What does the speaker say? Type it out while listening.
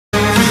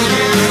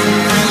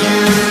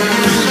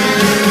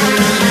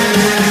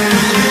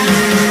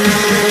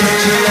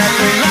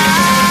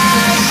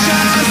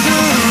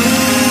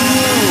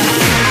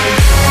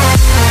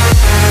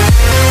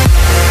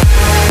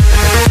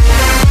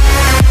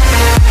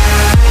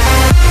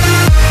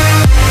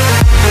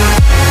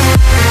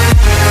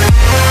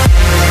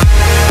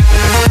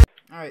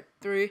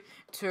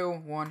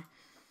2, 1.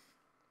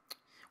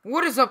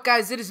 What is up,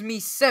 guys? It is me,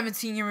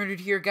 17 Year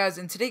Dude here, guys,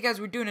 and today, guys,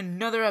 we're doing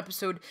another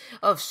episode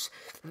of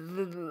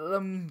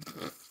Swim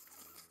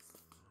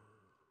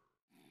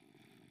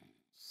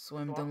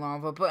the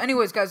Lava. But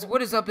anyways, guys,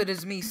 what is up? It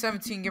is me,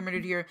 17 Year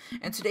Dude here,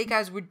 and today,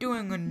 guys, we're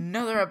doing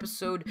another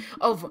episode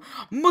of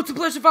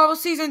Multiplayer Survival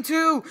Season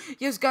 2.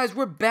 Yes, guys,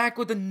 we're back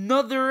with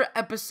another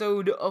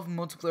episode of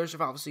Multiplayer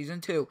Survival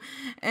Season 2.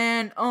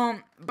 And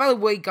by the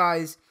way,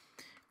 guys,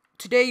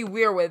 today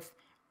we are with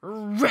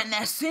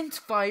Renaissance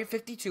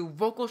 552,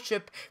 Vocal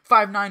Ship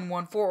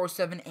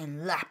 591407,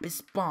 and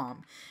Lapis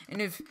Bomb. And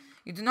if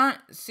you did not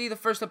see the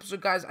first episode,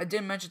 guys, I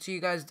did mention to you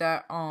guys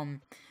that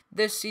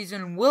this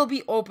season will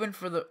be open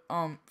for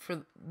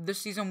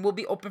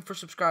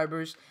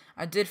subscribers.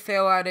 I did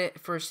fail at it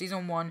for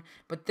season 1,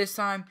 but this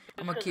time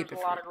I'm gonna keep it.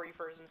 There's a lot of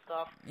griefers and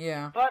stuff.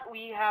 Yeah. But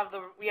we have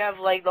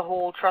like the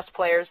whole trust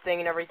players thing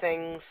and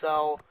everything,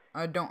 so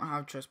I don't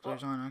have trust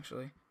players on,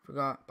 actually.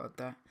 Forgot about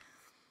that.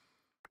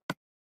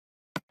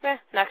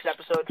 Next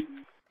episode.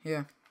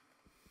 Yeah.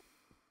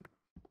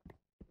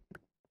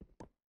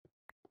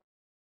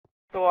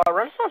 So,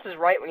 Renaissance is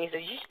right when he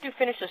says you should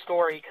finish the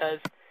story, because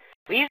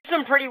we have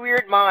some pretty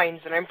weird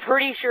minds, and I'm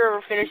pretty sure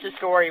finish the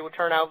story would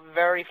turn out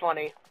very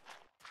funny.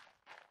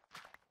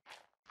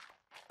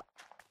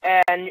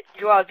 And,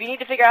 Joel, if you need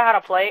to figure out how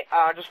to play,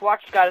 just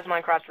watch Scottish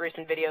Minecraft's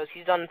recent videos.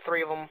 He's done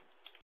 3 of them.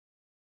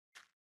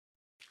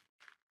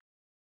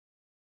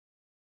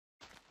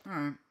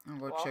 Alright, I'll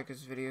go check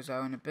his videos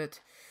out in a bit.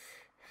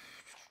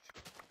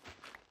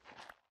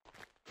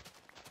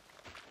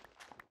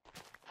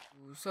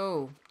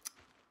 So,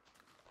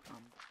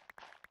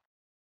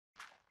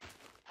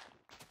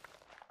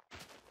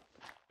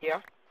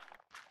 yeah.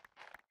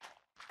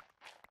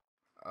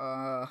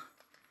 I'm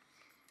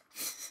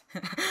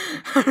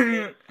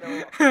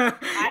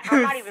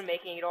not even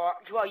making it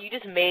awkward. Joel, you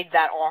just made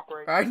that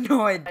awkward. I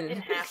know I did. That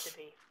didn't have to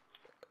be.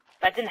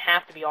 That didn't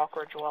have to be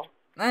awkward, Joel.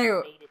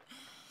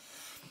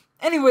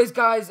 Anyways,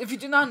 guys, if you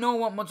do not know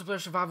what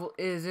multiplayer survival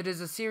is, it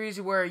is a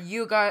series where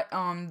you got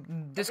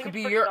this could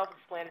be your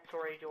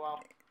self-explanatory,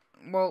 Joel.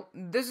 Well,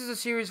 this is a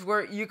series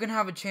where you can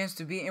have a chance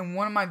to be in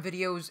one of my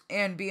videos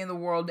and be in the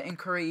world and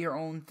create your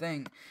own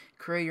thing.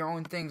 Create your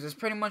own things. It's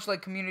pretty much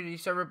like community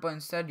server, but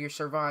instead you're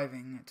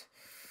surviving it.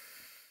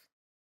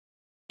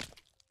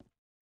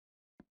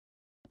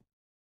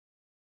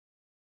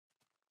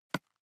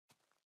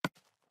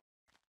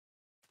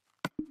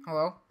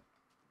 Hello?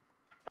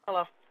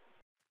 Hello.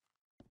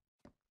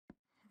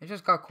 It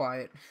just got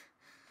quiet.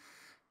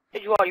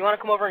 Hey, Joel, you want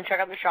to come over and check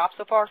out the shop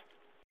so far?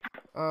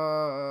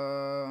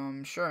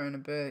 Sure, in a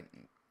bit.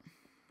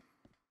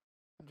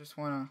 I just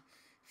want to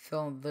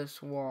fill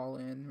this wall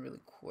in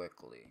really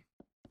quickly.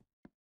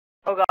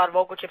 Oh god,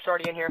 Vocal Chip's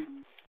already in here.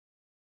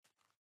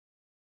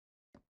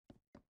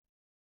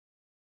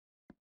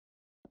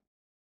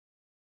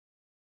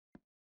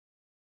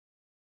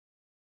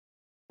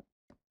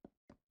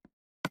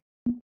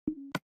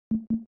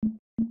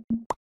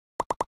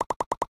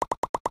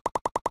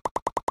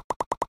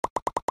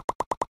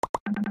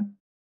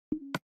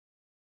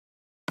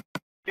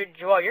 Dude,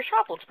 Joel, your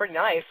shop looks pretty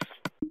nice.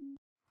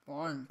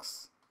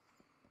 Thanks.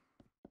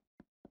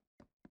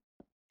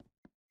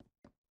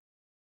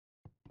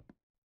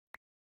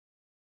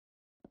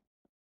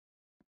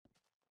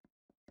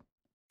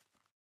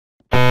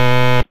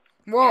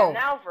 Whoa. And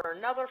now for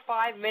another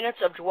 5 minutes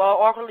of Joel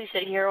awkwardly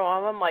sitting here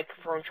on the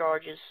microphone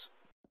charges.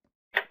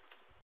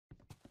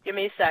 Give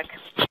me a sec.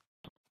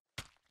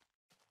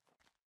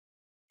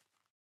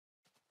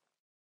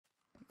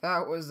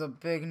 That was a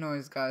big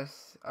noise,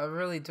 guys. I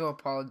really do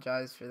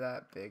apologize for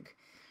that big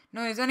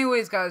noise.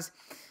 Anyways, guys,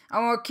 I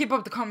want to keep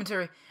up the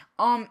commentary.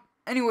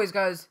 Anyways,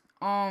 guys,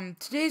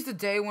 today's the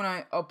day when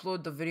I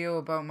upload the video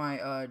about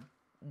my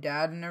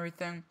dad and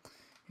everything.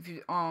 If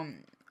you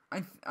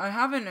I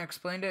haven't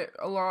explained it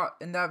a lot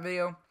in that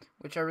video,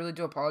 which I really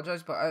do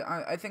apologize, but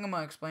I think I'm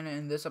gonna explain it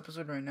in this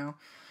episode right now.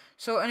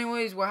 So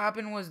anyways, what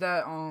happened was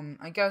that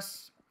I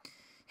guess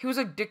he was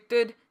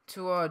addicted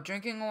to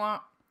drinking a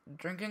lot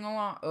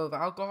of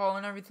alcohol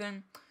and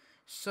everything.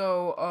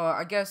 So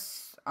I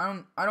guess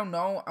I don't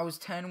know. I was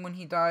 10 when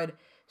he died,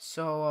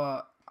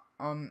 so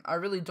I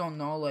really don't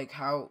know like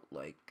how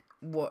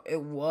what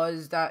it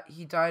was that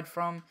he died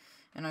from.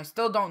 And I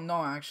still don't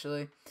know,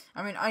 actually.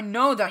 I mean, I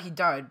know that he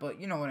died, but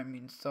you know what I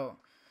mean. So,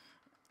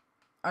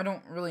 I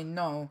don't really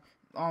know.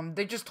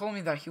 They just told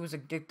me that he was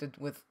addicted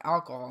with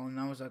alcohol, and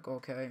I was like,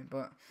 okay.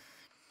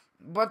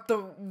 But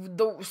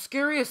the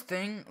scariest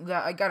thing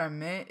that I gotta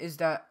admit is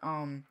that,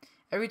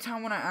 every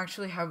time when I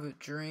actually have a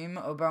dream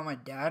about my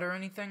dad or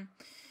anything,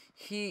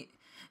 he's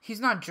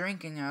not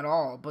drinking at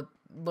all. But,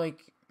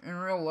 like, in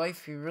real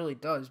life, he really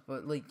does.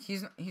 But, like,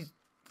 he's,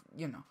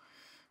 you know.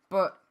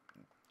 But,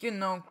 you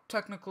know,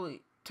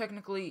 technically,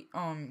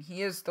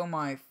 he is still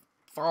my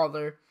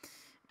father.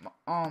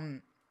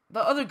 The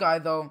other guy,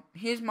 though,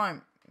 he's my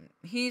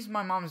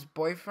mom's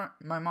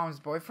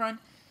boyfriend,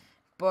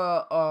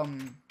 but,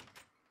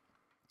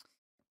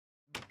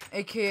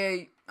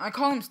 AKA, I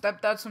call him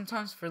stepdad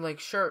sometimes for, like,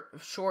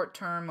 short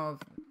term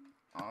of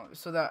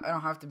so that I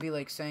don't have to be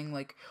like saying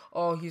like,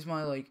 oh, he's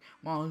my like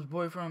mom's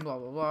boyfriend, blah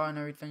blah blah, and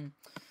everything,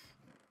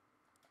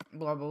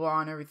 blah blah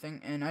blah, and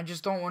everything. And I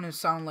just don't want to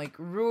sound like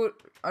rude.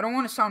 I don't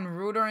want to sound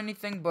rude or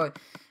anything, but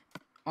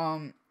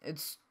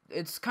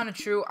it's kind of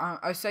true.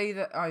 I say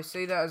that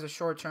as a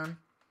short term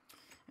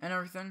and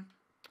everything.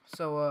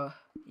 So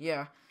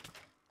yeah.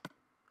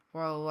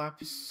 While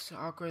Lapis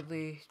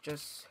awkwardly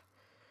just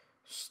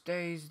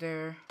stays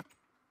there.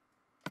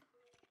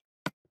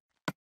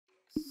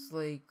 It's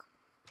like,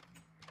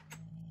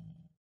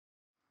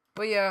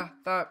 but yeah,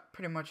 that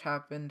pretty much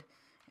happened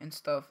and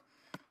stuff.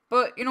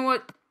 But you know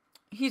what?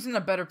 He's in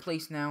a better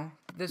place now.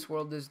 This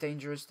world is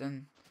dangerous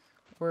than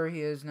where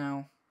he is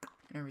now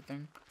and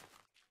everything.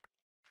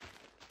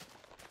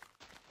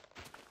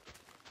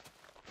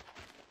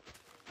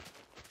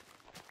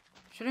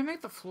 Should I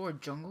make the floor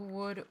jungle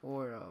wood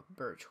or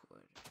birch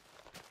wood?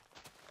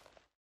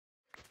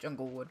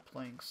 Jungle wood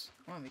planks.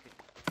 I want to make it.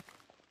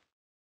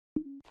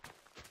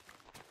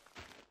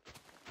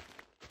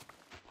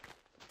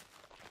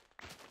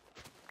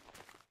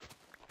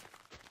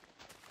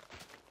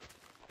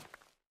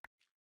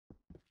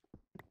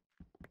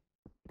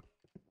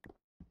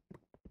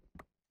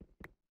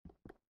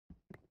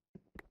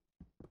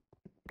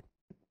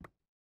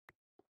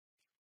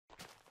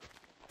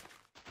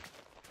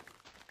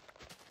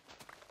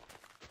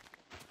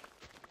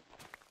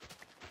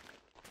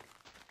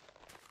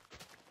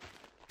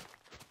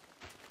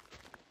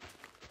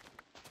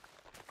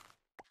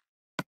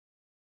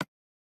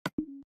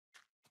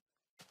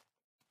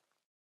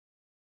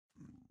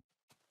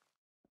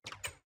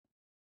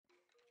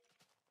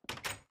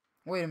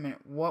 Wait a minute,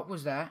 what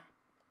was that?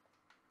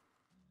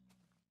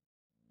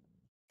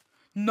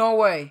 No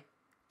way!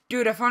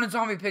 Dude, I found a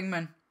zombie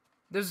pigman.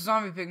 There's a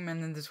zombie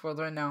pigman in this world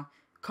right now.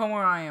 Come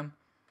where I am.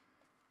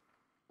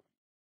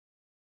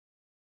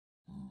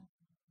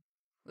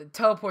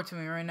 Teleport to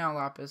me right now,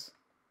 Lapis.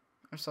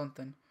 Or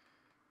something.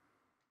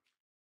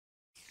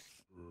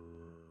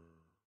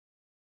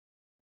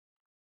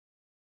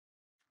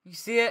 You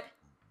see it?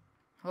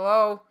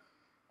 Hello?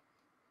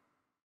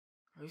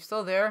 Are you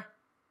still there?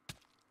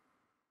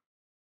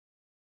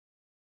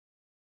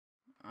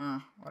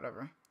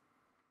 Whatever.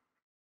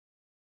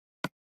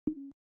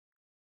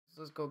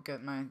 So let's go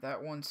get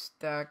that one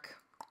stack.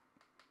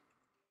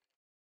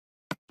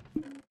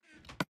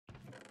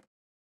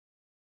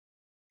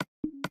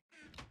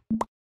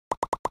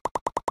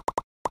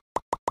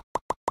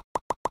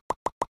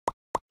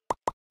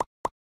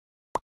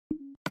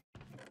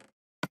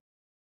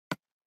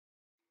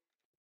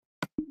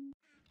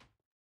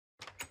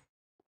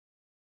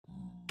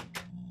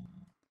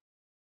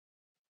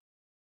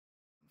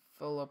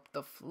 Fill up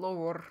the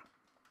floor.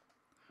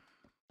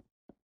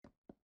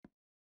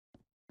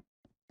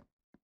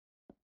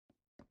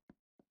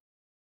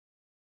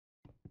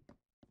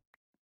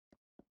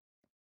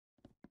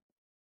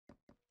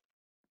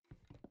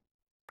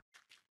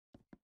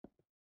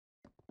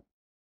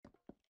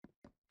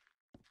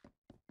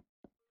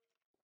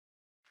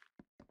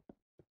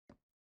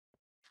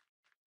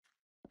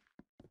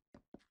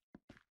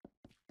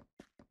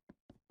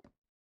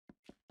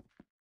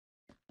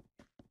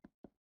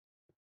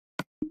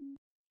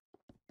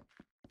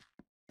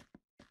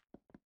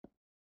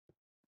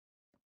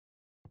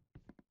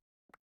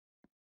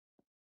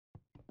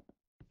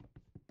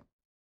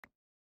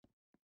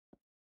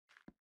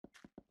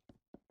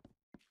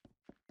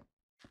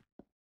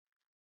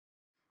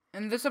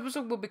 And this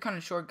episode will be kind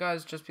of short,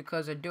 guys, just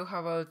because I do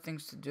have other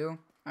things to do.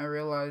 I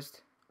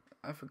realized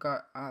I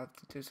forgot I have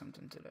to do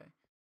something today.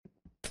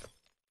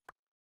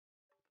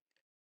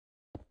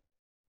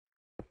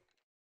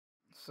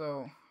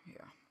 So,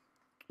 yeah.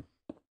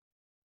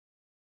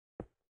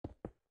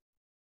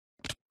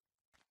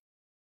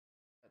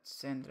 That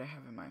sand that I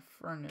have in my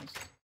furnace.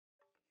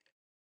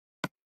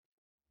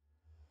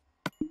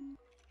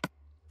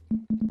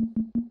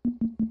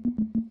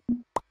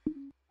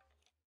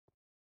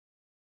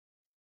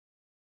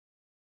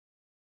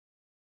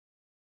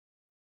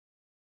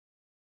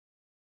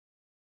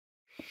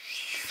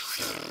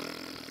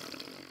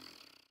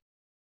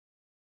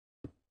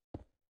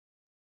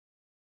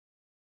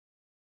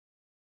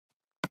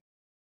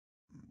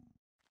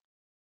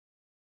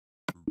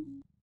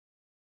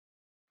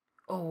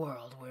 A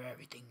world where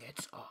everything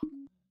gets off.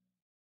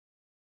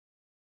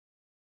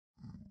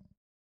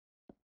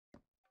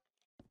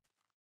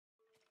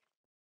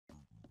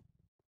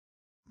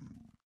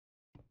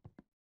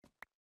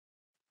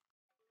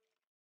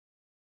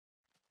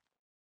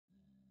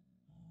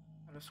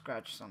 Gotta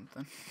scratch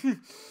something.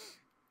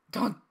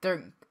 Don't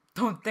think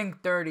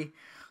dirty.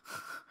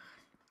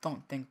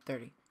 Don't think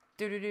dirty.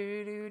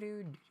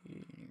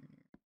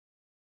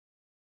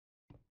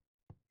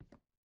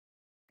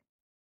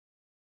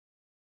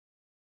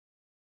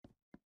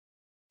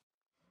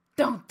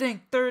 Don't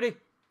think dirty.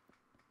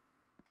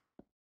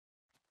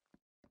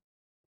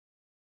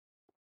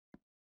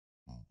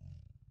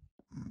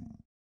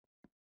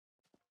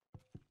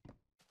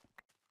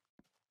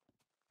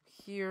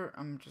 Here,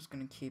 I'm just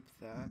gonna keep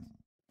that.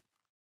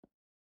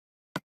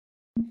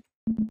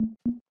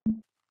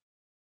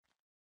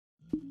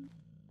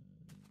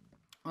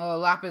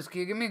 Lapis,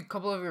 can you give me a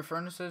couple of your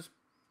furnaces?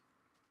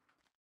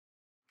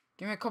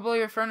 Give me a couple of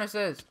your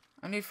furnaces.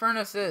 I need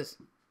furnaces.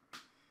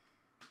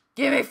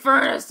 Give me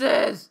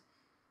furnaces!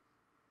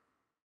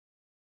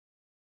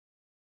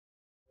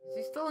 Is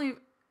he still in...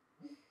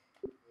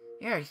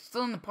 Yeah, he's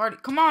still in the party.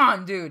 Come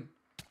on, dude.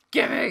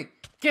 Give me!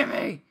 Give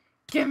me!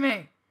 Give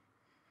me!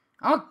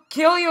 I'll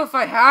kill you if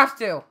I have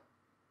to.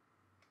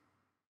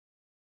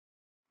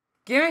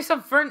 Give me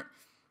some furnace.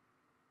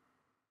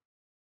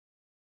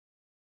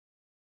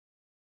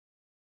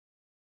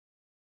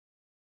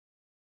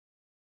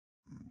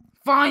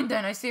 Fine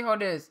then, I see how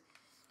it is.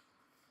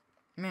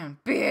 Man,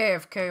 be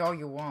AFK all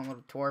you want,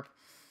 little twerp.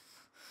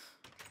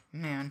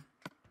 Man.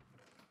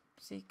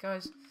 See,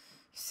 guys?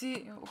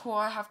 See who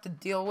I have to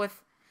deal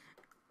with?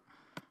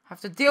 I have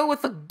to deal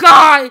with a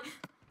guy!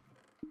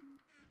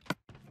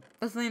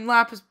 That's named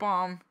Lapis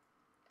Bomb.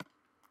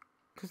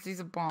 Because he's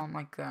a bomb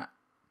like that.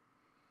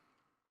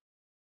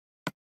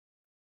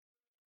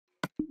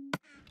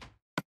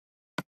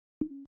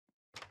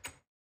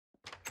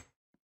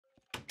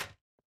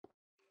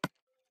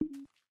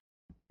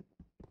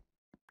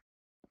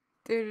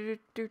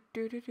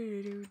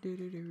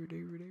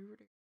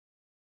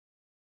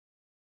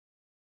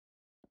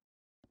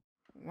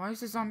 Why is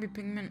the zombie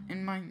pigment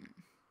in my...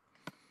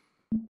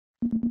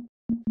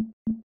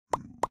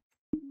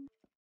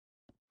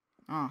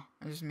 Oh,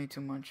 I just made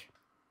too much.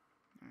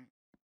 Alright.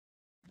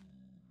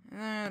 And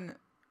then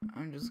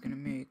I'm just gonna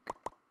make...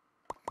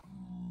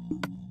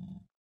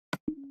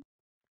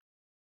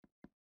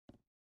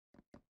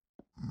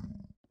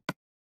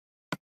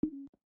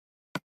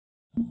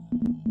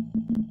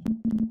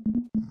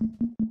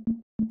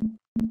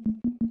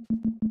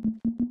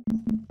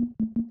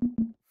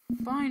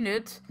 Find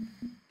it.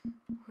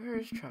 Where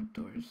is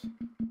trapdoors?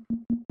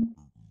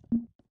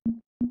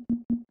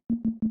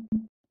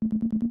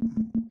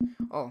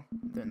 Oh,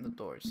 they're in the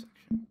doors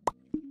section.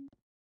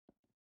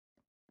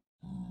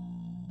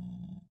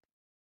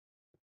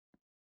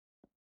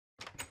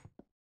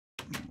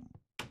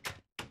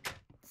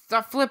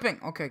 Stop flipping!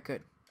 Okay,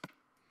 good.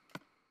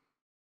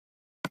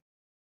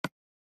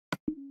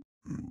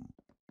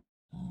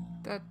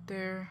 That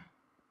there.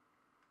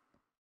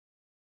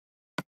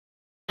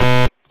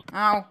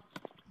 Ow.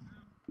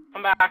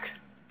 I'm back.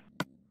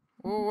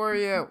 Where were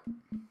you?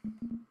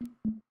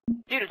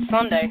 Dude, it's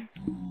Sunday.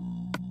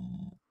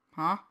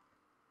 Huh?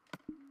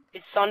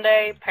 It's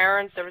Sunday,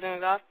 parents, everything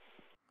like that.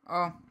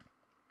 Oh.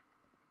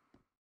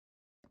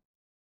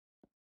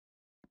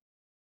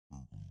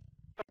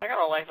 I got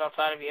a life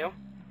outside of you.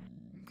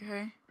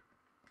 Okay.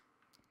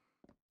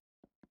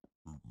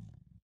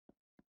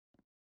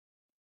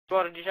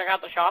 So, did you check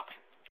out the shop?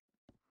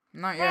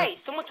 Not yet. Hey,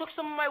 someone took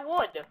some of my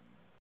wood.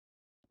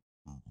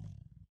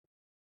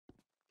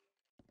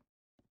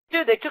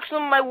 Dude, they took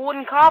some of my wood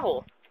and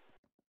cobble.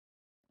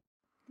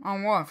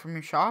 On what? From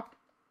your shop?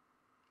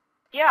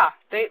 Yeah,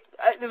 there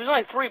was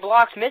only 3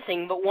 blocks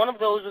missing, but one of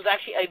those was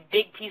actually a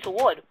big piece of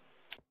wood.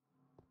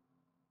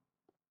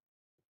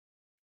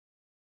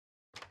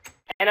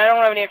 And I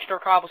don't have any extra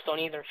cobblestone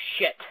either.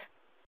 Shit.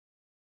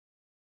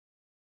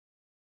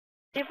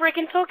 They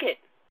freaking took it.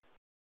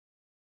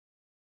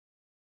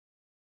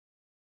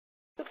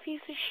 The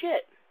piece of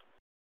shit.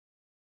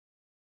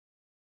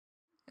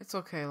 It's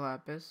okay,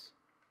 Lapis.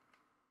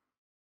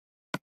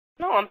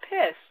 No, I'm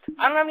pissed.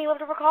 I don't have any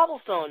leftover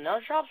cobblestone. Now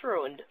the shop's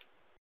ruined.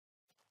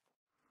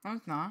 No,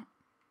 it's not.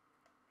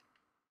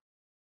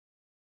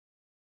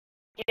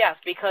 Yes,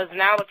 because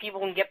now the people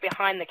can get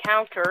behind the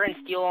counter and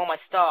steal all my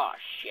stuff.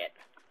 Shit.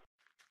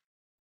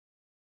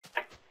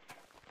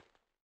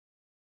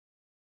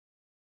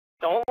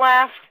 Don't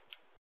laugh.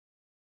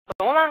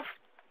 Don't laugh.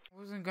 I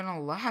wasn't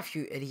gonna laugh,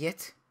 you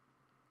idiot.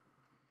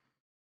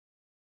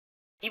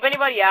 Keep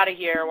anybody out of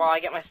here while I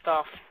get my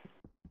stuff.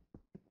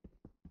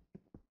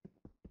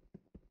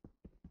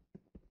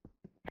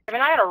 I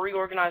mean, I gotta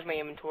reorganize my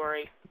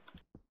inventory.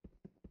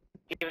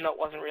 Even though it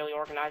wasn't really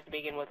organized to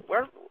begin with.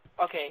 Where?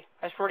 Okay,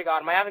 I swear to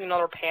God, am I having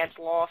another pants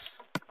loss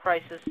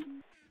crisis?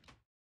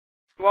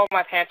 Well,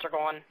 my pants are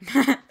gone.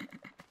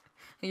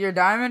 Your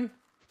diamond?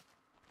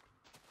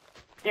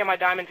 Yeah, my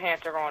diamond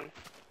pants are gone.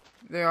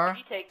 They are? Did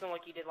you take them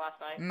like you did last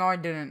night? No, I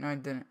didn't. No, I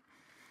didn't.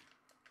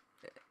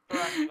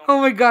 Correct. Oh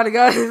my god,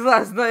 guys,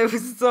 last night it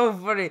was so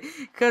funny.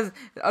 Cause,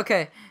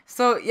 okay,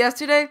 so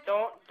yesterday...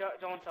 Don't tell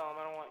them.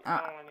 I don't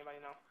want anybody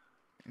to know.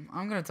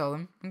 I'm gonna tell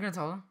them. I'm gonna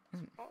tell them.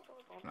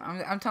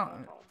 I'm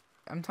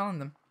telling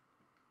them.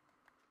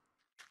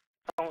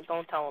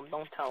 Don't tell them.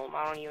 Don't tell them.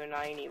 I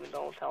ain't even.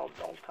 Don't tell them.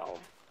 Don't tell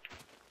them.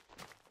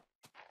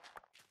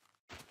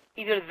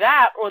 Either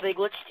that or they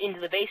glitched into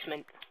the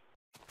basement.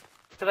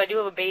 Because I do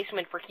have a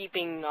basement for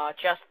keeping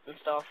chests and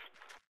stuff.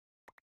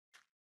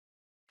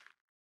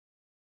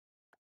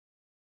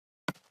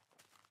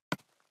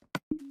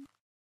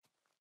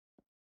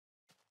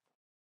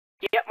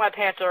 Yep, my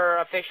pants are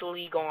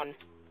officially gone.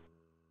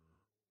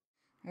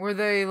 Were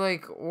they,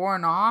 like,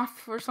 worn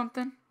off or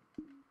something?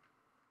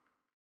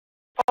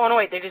 Oh, no,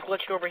 wait, they just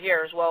glitched over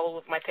here as well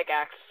with my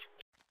pickaxe.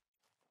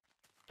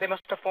 They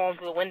must have fallen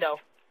through the window.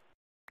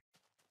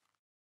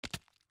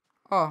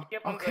 Oh,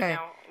 Yep, I'm good okay.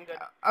 now. I'm good.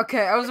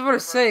 Okay, I was It's about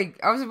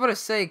to over.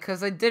 say,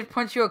 because I did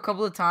punch you a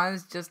couple of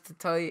times just to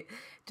tell you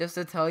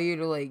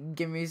to like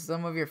give me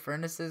some of your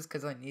furnaces,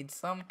 because I need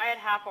some. I had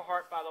half a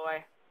heart, by the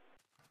way.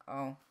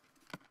 Oh.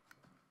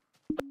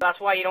 That's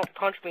why you don't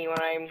punch me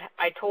when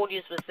I told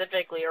you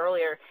specifically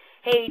earlier,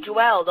 hey,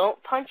 Joel,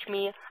 don't punch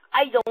me.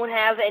 I don't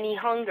have any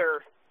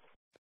hunger.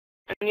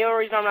 And the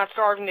only reason I'm not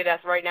starving to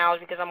death right now is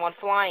because I'm on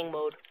flying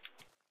mode.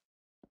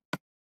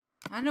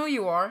 I know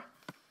you are.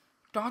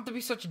 Don't have to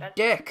be such a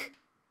dick.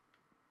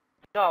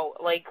 No,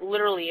 like,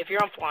 literally, if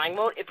you're on flying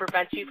mode, it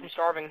prevents you from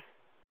starving.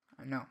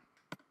 I know.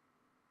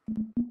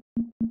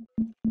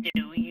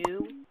 Do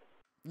you?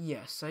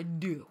 Yes, I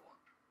do.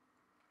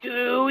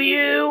 Do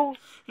you?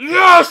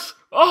 Yes!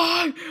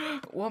 Oh!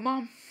 What,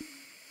 Mom?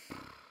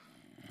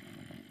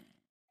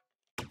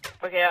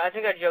 Okay, I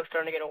think that joke's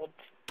starting to get old.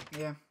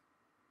 Yeah.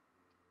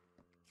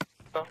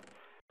 So,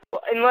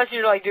 well, unless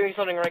you're, like, doing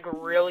something, like,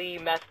 really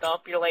messed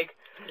up. You're like,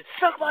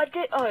 suck my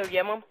dick. Oh,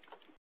 yeah, Mom.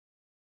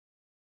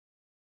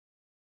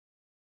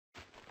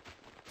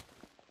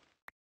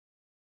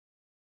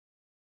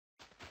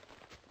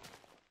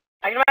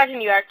 I can imagine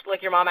you act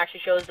like your mom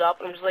actually shows up,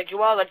 and I'm just like,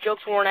 Joelle, that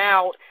joke's worn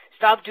out.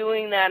 Stop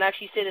doing that and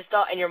actually say this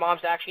stuff. And your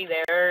mom's actually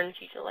there, and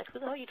she's like, who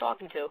the hell are you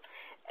talking to?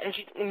 And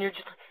you're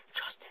just like,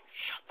 Justin,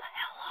 shut the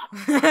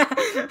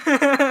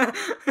hell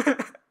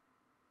up.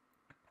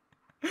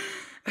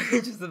 I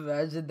can just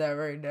imagine that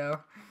right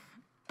now.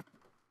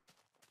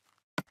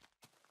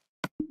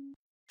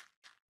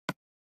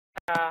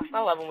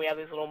 I love when we have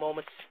these little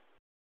moments.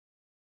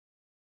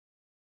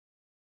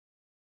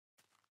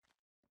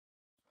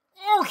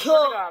 Okay.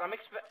 Oh God, I'm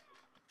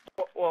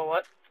Whoa,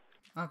 what?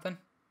 Nothing.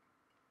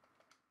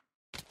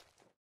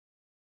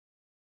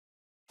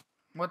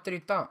 What did you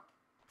thought?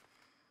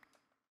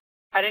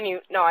 I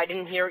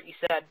didn't hear what you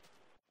said.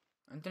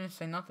 I didn't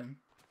say nothing.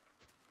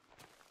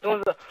 It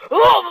was the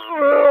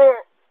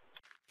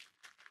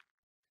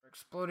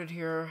Exploded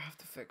here. Have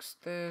to fix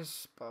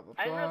this. Blah blah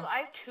I blah. have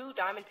 2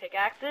 diamond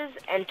pickaxes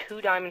and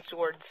 2 diamond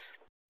swords.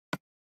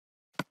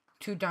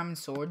 2 diamond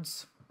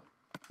swords.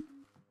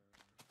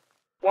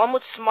 One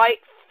with smite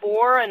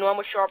 4 and one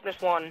with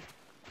sharpness 1.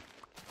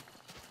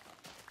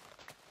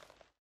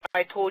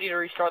 I told you to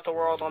restart the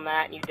world on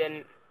that, and you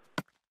didn't.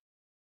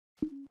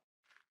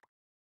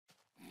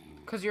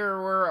 Cause you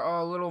were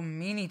a little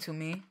meanie to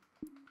me.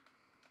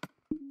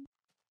 What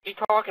are you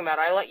talking about?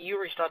 I let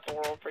you restart the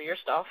world for your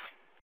stuff.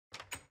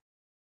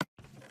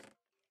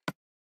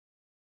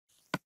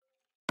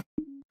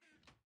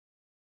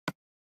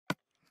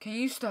 Can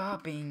you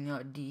stop being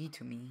a D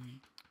to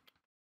me?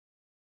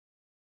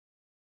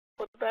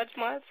 But that's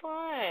my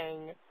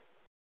thing.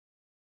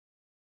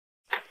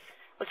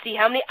 Let's see,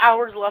 how many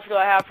hours left do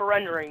I have for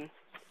rendering?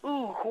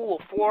 Ooh,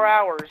 cool, 4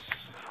 hours.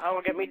 That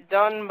will get me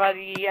done by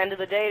the end of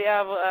the day to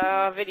have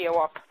a video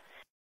up.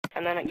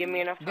 And then it give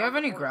me enough time. Do you have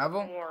any to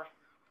gravel? more.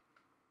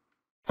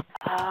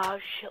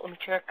 Shit, let me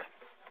check.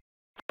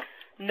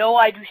 No,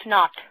 I do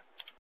not.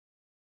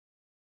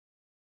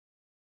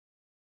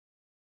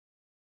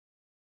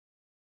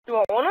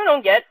 Well, one I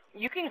don't get,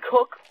 you can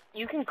cook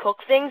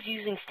things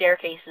using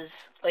staircases.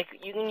 Like,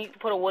 you can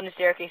put a wooden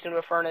staircase into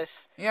a furnace.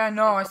 Yeah, I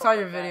know. I saw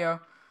your video.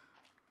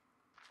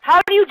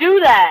 How do you do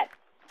that?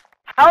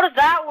 How does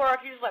that work?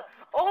 You're just like,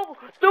 oh,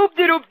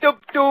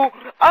 doop-de-doop-doop-doop,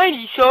 I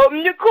need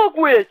something to cook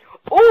with.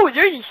 Oh,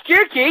 there's a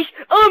staircase.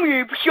 I'm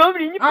gonna shove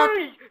it in the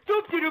furnace.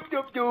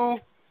 Doop-de-doop-doop-doop.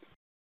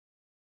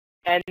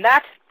 And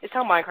that is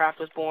how Minecraft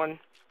was born.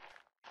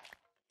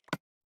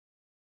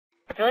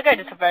 I feel like I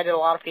just offended a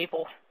lot of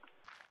people.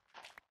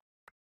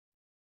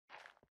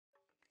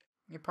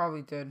 You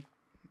probably did.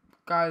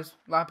 Guys,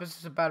 Lapis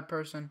is a bad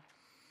person.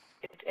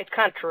 It's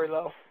kind of true,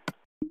 though.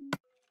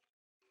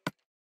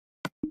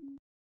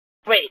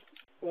 Wait,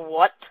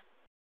 what?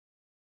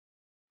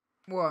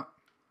 What?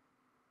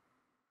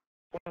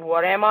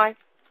 What am I?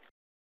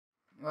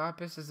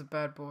 Lapis is a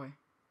bad boy.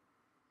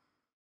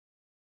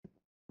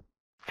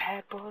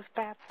 Bad boys,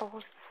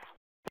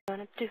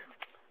 gonna do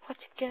what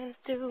you gonna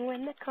do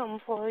when they come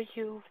for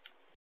you.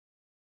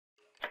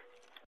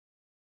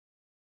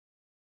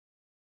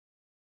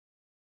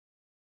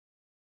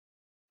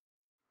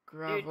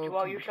 Gravel. Dude,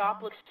 well, your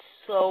shop looks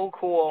so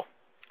cool.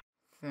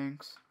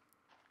 Thanks.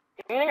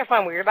 The only thing I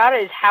find weird about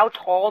it is how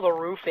tall the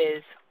roof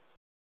is.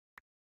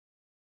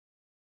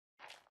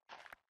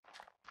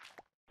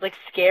 Like,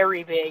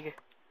 scary big.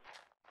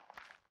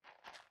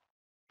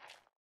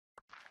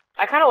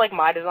 I kind of like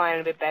my design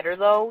a bit better,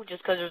 though,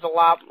 just because there's a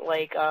lot,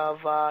 like,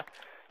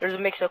 there's a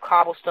mix of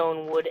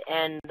cobblestone, wood,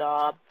 and,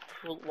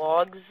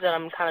 logs that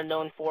I'm kind of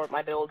known for at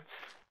my builds.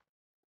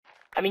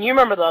 I mean, you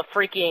remember the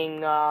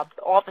freaking,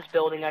 office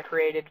building I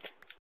created.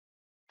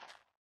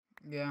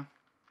 Yeah.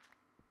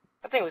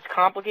 That thing was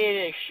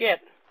complicated as shit.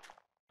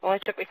 Only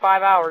took me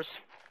 5 hours.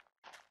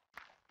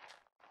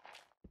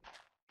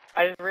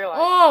 I just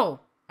realized. Oh!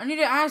 I need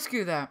to ask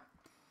you that.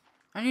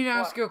 I need to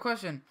ask What? you a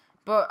question.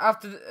 But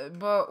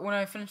when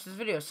I finish this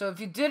video. So if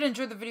you did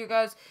enjoy the video,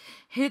 guys,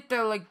 hit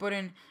that like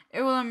button.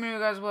 It will let me know,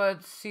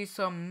 guys, see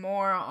some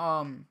more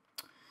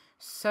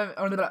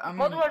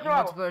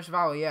multiplayer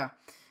survival, yeah.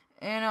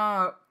 And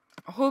I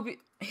hope you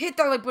hit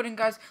that like button,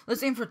 guys.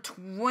 Let's aim for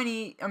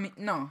 20. I mean,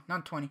 no,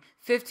 not 20.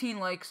 15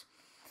 likes.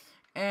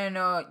 And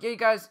yeah,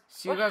 guys.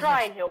 See you guys. Let's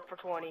try and hit for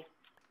 20.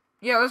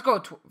 Yeah, let's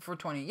go for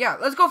 20. Yeah,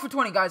 let's go for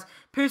 20, guys.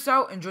 Peace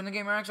out and join the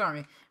Gamer X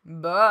Army.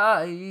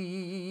 Bye.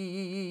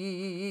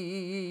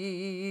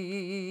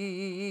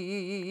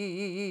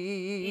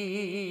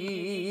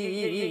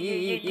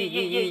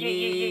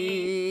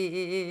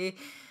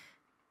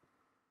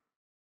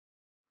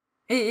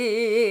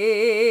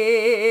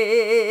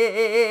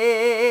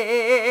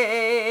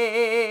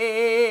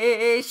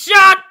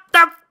 Shut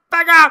the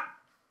fuck up!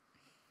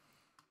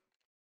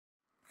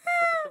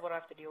 This is what I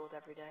have to deal with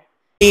every day.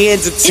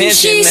 And she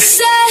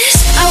says,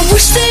 I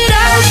wish that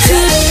I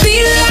could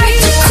be like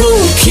the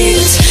cool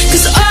kids,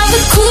 'cause all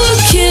the cool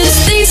kids,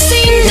 they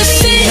seem to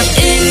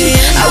fit in.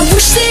 I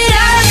wish that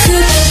I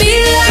could be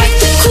like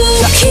the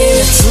cool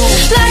kids,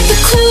 like the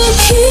cool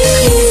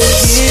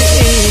kids.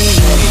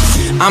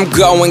 I'm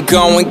going,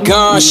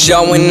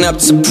 showing up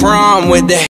to prom with the